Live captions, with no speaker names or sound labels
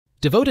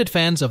Devoted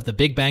fans of The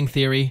Big Bang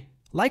Theory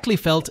likely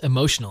felt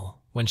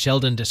emotional when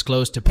Sheldon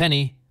disclosed to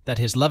Penny that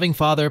his loving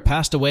father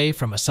passed away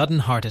from a sudden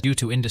heart attack due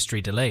to industry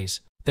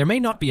delays. There may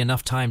not be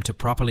enough time to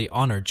properly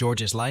honor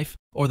George's life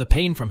or the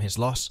pain from his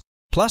loss.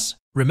 Plus,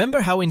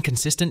 remember how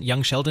inconsistent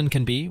Young Sheldon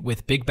can be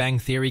with Big Bang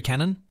Theory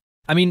canon?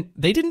 I mean,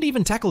 they didn't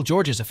even tackle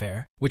George's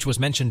affair, which was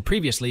mentioned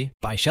previously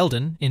by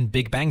Sheldon in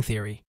Big Bang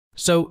Theory.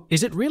 So,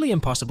 is it really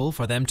impossible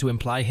for them to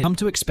imply him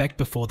to expect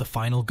before the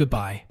final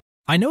goodbye?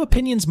 I know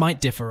opinions might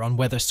differ on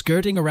whether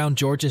skirting around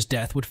George's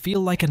death would feel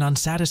like an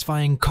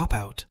unsatisfying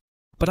cop-out.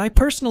 But I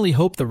personally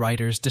hope the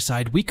writers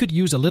decide we could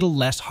use a little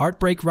less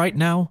heartbreak right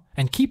now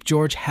and keep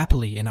George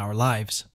happily in our lives.